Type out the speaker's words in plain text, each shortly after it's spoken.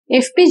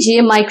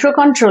FPGA,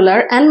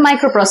 microcontroller, and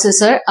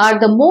microprocessor are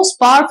the most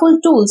powerful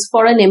tools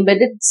for an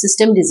embedded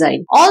system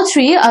design. All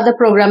three are the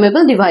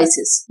programmable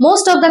devices.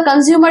 Most of the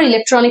consumer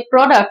electronic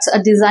products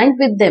are designed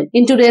with them.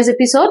 In today's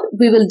episode,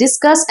 we will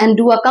discuss and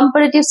do a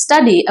comparative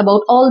study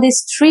about all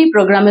these three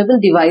programmable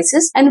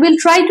devices, and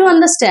we'll try to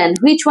understand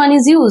which one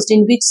is used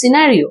in which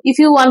scenario. If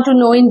you want to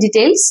know in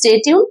detail, stay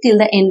tuned till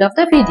the end of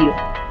the video.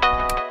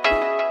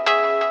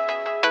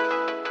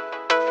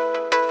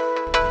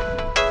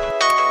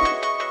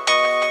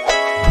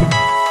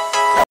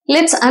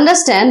 Let's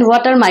understand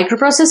what are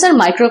microprocessor,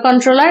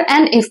 microcontroller,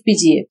 and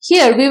FPGA.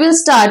 Here we will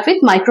start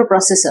with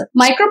microprocessor.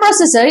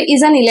 Microprocessor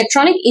is an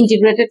electronic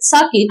integrated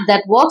circuit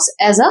that works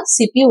as a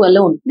CPU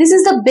alone. This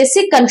is the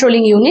basic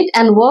controlling unit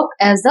and works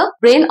as the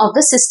brain of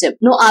the system.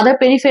 No other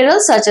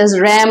peripherals such as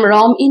RAM,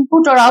 ROM,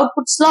 input or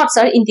output slots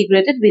are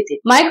integrated with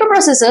it.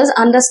 Microprocessors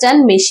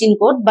understand machine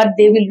code, but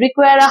they will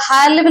require a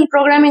higher level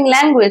programming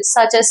language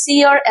such as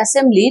C or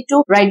assembly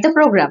to write the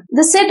program.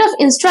 The set of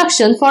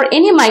instructions for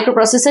any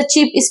microprocessor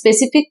chip is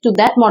specific to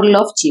that model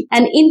of chip.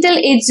 An Intel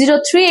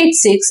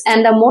 80386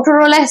 and a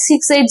Motorola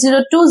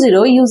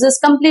 68020 uses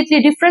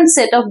completely different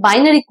set of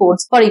binary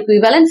codes for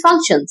equivalent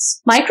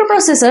functions.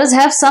 Microprocessors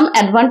have some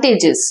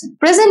advantages.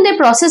 Present-day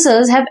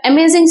processors have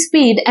amazing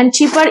speed and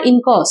cheaper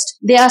in cost.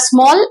 They are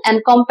small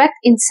and compact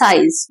in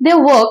size. They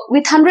work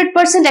with 100%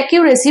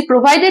 accuracy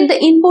provided the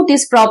input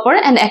is proper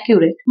and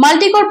accurate.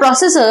 Multi-core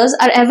processors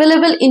are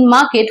available in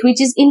market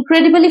which is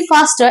incredibly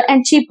faster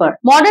and cheaper.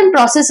 Modern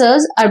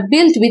processors are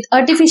built with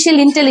artificial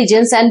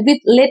intelligence and with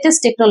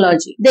latest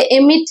technology. They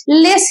emit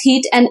less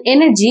heat and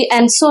energy,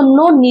 and so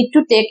no need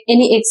to take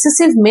any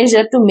excessive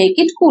measure to make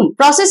it cool.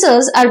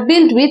 Processors are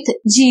built with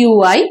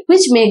GUI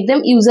which make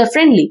them user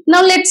friendly.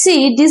 Now let's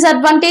see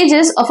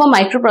disadvantages of a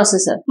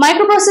microprocessor.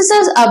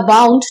 Microprocessors are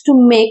bound to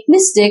make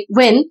mistake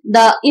when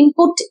the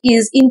input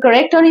is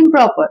incorrect or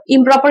improper.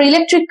 Improper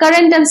electric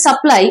current and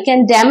supply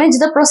can damage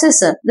the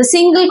processor. The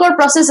single core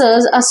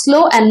processors are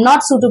slow and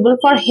not suitable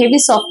for heavy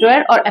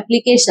software or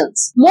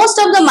applications. Most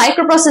of the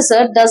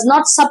microprocessor does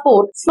not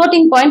support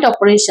floating point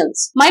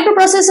operations.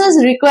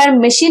 Microprocessors require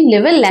machine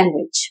level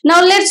language.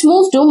 Now let's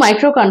move to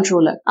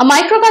microcontroller. A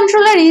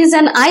microcontroller is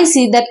an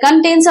IC that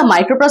contains a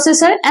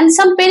microprocessor and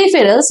some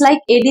peripherals like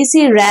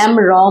ADC, RAM,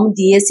 ROM,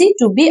 DAC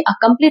to be a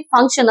complete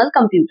functional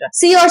computer.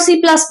 C or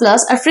C++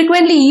 are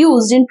frequently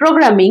used in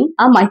programming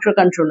a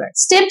microcontroller.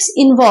 Steps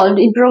involved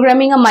in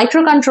programming a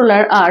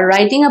microcontroller are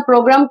writing a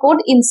program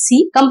code in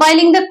C,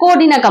 compiling the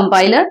code in a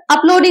compiler,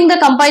 uploading the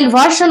compiled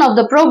version of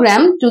the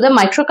program to the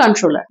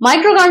microcontroller.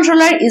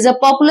 Microcontroller is a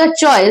popular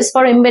choice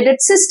for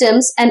embedded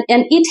systems and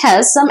it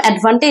has some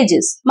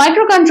advantages.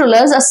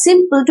 Microcontrollers are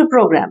simple to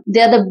program.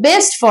 They are the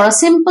best for a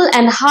simple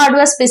and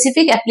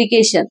hardware-specific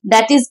application.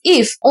 That is,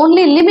 if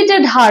only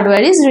limited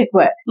hardware is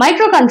required.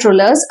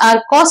 Microcontrollers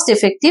are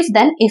cost-effective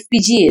than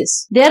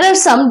FPGAs. There are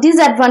some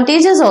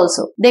disadvantages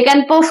also. They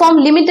can perform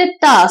limited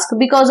tasks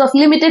because of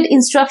limited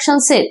instruction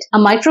set. A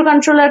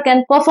microcontroller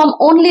can perform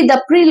only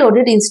the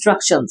preloaded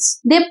instructions.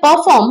 They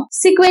perform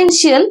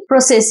sequential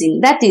processing,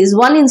 that is,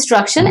 one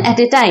instruction at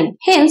a time.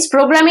 Hence,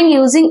 programming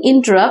using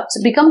interrupts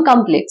become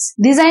complex.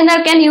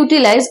 Designer can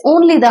utilize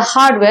only the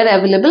hardware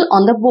available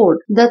on the board.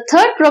 The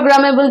third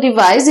programmable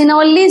device in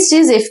our list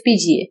is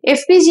FPGA.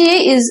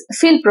 FPGA is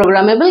field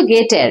programmable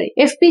gate array.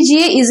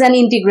 FPGA is an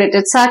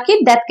integrated circuit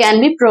that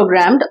can be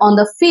programmed on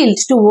the field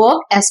to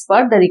work as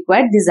per the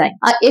required design.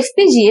 A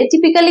FPGA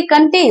typically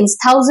contains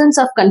thousands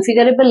of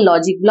configurable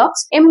logic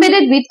blocks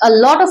embedded with a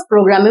lot of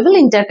programmable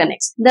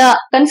interconnects. The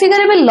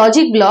configurable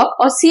logic block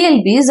or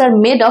CLBs are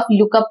made of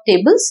lookup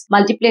tables,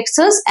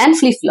 multiplexers, and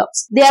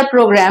flip-flops. They are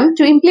programmed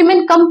to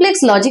implement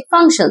complex logic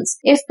functions.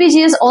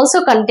 FPGAs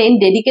also contain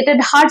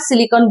dedicated hard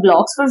silicon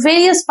blocks for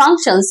various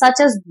functions such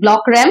as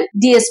block RAM,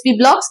 DSP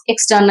blocks,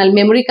 external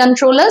memory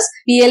controllers,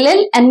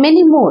 PLL, and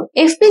many more.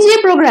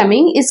 FPGA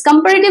programming is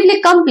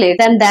comparatively complex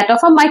than that of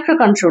a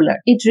microcontroller.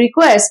 It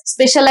requires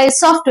specialized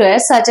software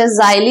such as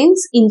Xilinx,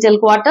 Intel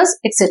Quartus,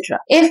 etc.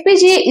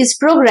 FPGA is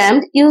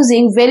programmed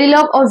using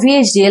Verilog or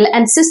VHDL,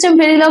 and system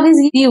Verilog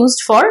is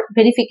used for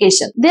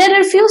verification. There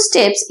are few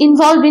steps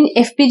involved in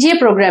FPGA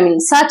programming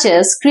such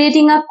as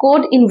creating a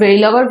code in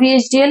Verilog or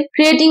VHDL,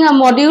 creating a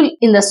module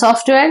in the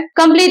software,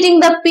 completing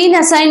the pin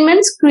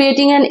assignments,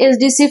 creating an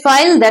SDC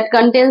file that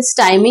contains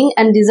timing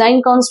and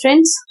design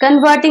constraints,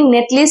 converting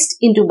netlist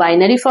into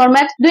binary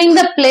format, doing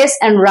the place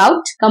and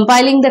route,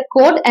 compiling the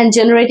code and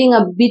generating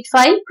a bit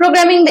file,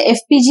 programming the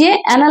FPGA,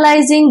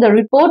 analyzing the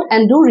report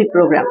and do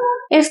reprogram.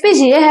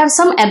 FPGA have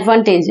some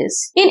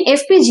advantages. In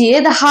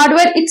FPGA, the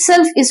hardware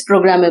itself is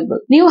programmable.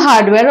 New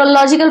hardware or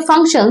logical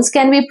functions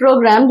can be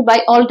programmed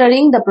by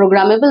altering the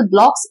programmable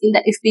blocks in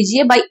the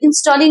FPGA by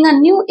installing a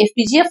new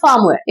FPGA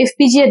firmware.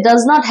 FPGA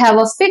does not have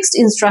a fixed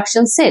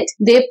instruction set.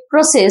 They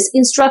process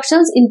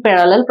instructions in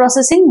parallel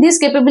processing. This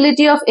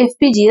capability of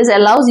FPGAs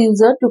allows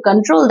user to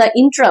control the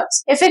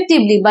interrupts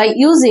effectively by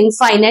using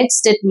finite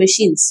state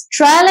machines.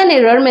 Trial and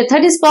error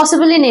method is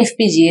possible in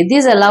FPGA.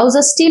 This allows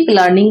a steep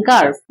learning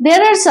curve. There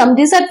are some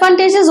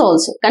disadvantages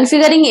also.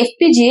 Configuring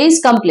FPGA is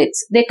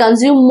complex. They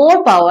consume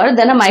more power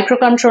than a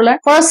microcontroller.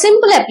 For a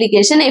simple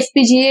application,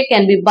 FPGA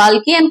can be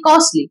bulky and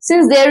costly.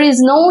 Since there is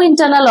no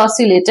internal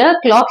oscillator,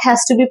 clock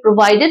has to be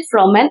provided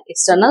from an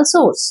external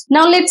source.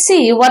 Now let's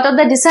see what are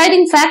the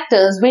deciding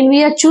factors when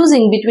we are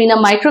choosing between a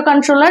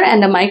microcontroller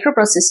and a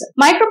microprocessor.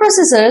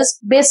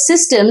 Microprocessors-based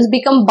systems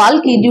become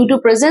bulky due to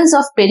presence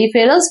of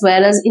peripherals,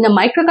 whereas in a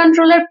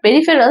microcontroller,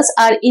 peripherals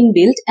are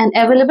inbuilt and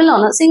available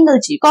on a single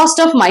chip. Cost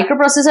of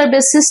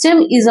microprocessor-based system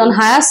is on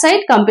higher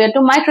side compared to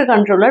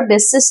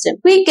microcontroller-based system.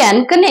 We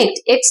can connect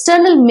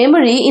external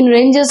memory in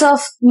ranges of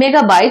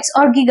megabytes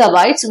or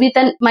gigabytes with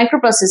a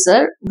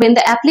microprocessor when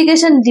the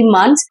application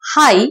demands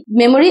high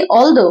memory,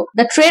 although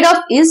the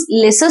trade-off is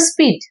lesser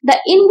speed. The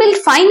inbuilt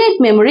finite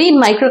memory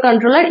in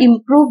microcontroller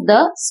improve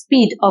the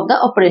speed of the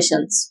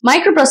operations.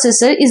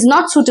 Microprocessor is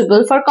not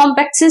suitable for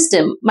compact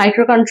system.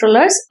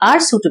 Microcontrollers are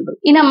suitable.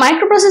 In a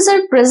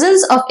microprocessor,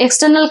 presence of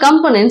external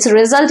components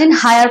result in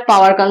higher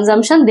power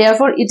consumption.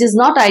 Therefore, it is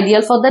not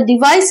ideal for the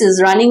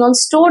devices running on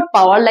stored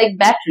power like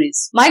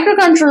batteries.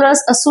 Microcontrollers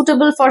are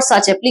suitable for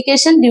such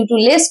application due to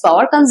less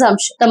power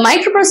consumption. The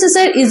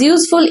microprocessor is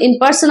useful in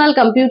personal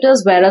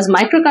computers, whereas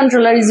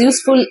microcontroller is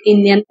useful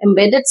in an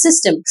embedded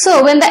system.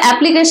 So, when the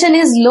application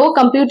is low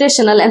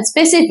computational and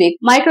specific,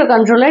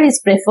 microcontroller is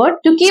preferred.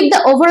 To keep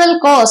the overall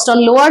cost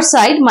on lower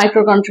side,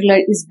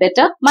 microcontroller is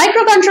better.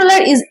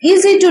 Microcontroller is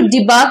easy to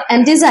debug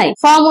and design.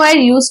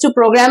 Firmware used to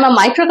program a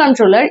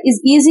microcontroller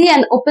is easy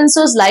and open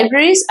source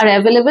libraries are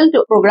available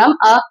to program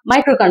a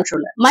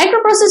microcontroller.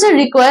 Microprocessor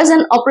requires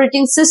an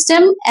operating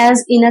system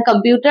as in a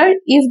computer.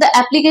 If the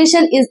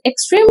application is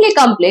extremely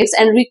complex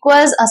and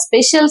requires a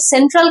special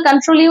central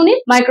control unit,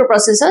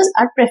 microprocessors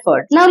are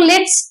preferred. Now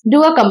let's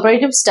do a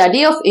comparative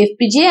study of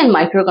FPGA and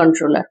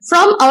microcontroller.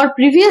 From our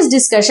previous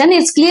discussion,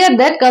 it's clear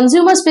that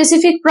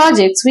consumer-specific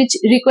projects which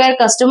require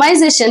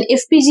customization,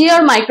 FPGA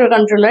or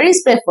microcontroller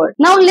is preferred.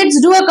 Now let's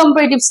do a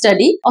comparative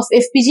study of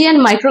FPGA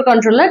and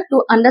microcontroller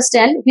to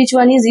understand which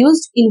one is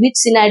used in which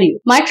scenario.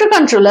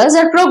 Microcontrollers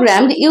are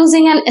programmed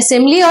using an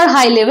assembly or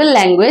high-level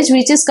language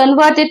which is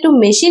converted to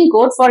machine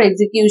code for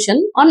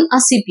execution on a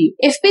CPU.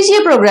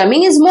 FPGA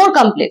programming is more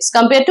complex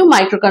compared to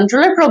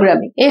microcontroller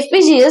programming.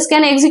 FPGAs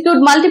can execute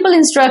multiple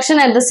instructions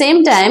at the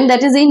same time,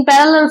 that is in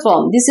parallel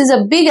form. This is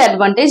a big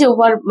advantage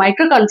over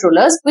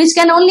microcontrollers which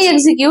can only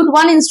execute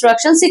one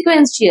instruction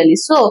sequentially.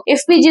 So,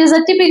 FPGAs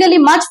are typically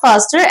much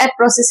faster at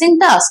processing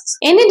tasks.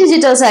 Any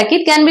digital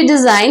circuit can be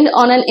designed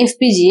on an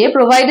FPGA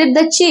provided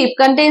the chip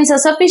contains a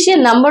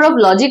sufficient number of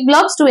logic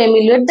blocks to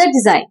emulate the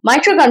design.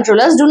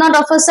 Microcontrollers do not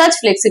offer such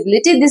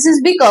flexibility. This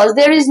is because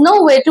there is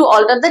no way to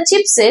alter the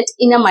chipset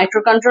in a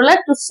microcontroller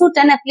to suit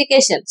an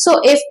application. So,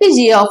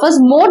 FPGA offers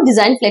more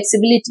design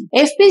flexibility.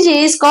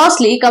 FPGA is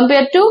costly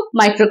compared to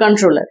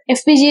microcontroller.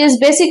 FPGA is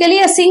basically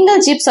a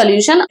single chip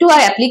solution to our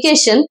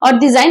application or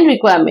design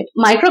requirement.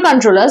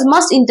 Microcontrollers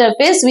must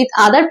interface with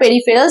other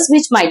peripherals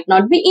which might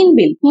not be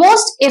inbuilt.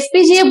 Most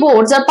FPGA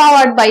boards are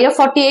powered by a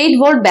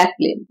 48-volt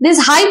backplane. This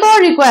high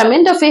power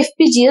requirement of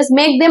FPGAs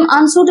make them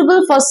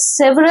unsuitable for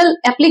several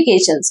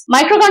applications.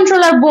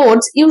 Microcontroller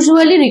boards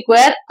usually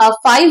require a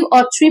 5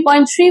 or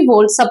 3.3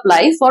 volt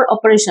supply for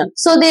operation.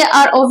 So they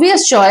are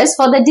obvious choice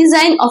for the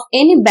design of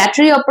any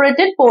battery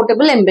operated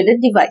portable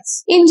embedded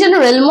device. In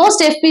general,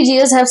 most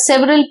FPGAs have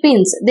several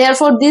pins.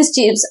 Therefore, these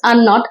chips are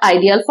not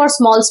ideal for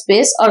small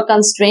space or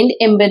constrained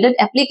embedded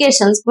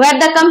applications where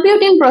the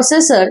computing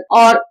processor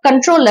or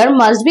controller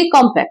must be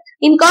compact.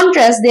 In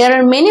contrast, there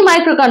are many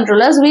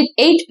microcontrollers with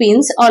 8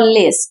 pins or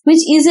less,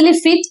 which easily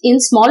fit in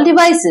small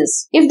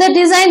devices. If the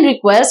design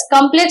requires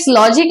complex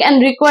logic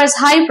and requires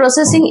high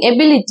processing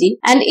ability,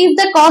 and if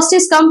the cost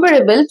is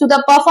comparable to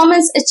the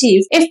performance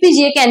achieved,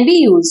 FPGA can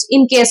be used.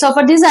 In case of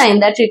a design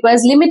that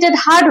requires limited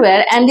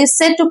hardware and is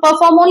set to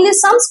perform only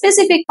some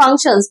specific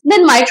functions,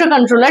 then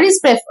microcontroller is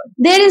preferred.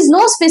 There is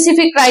no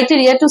specific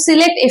criteria to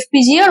select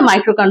FPGA or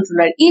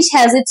microcontroller. Each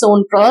has its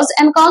own pros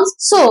and cons,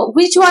 so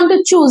which one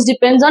to choose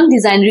depends on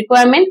design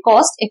requirement,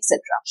 cost, etc.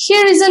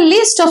 Here is a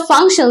list of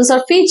functions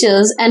or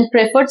features and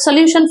preferred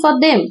solution for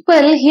them.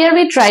 Well, here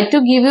we tried to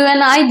give you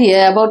an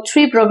idea about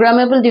 3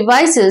 programmable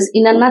devices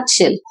in a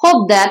nutshell.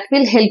 Hope that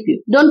will help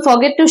you. Don't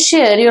forget to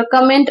share your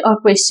comment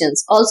or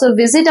questions. Also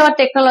visit our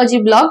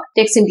technology blog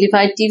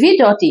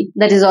TechSimplifiedTV.in.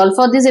 That is all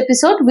for this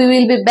episode. We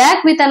will be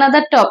back with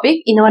another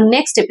topic in our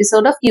next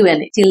episode of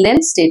Q&A. Till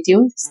then, stay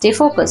tuned, stay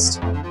focused.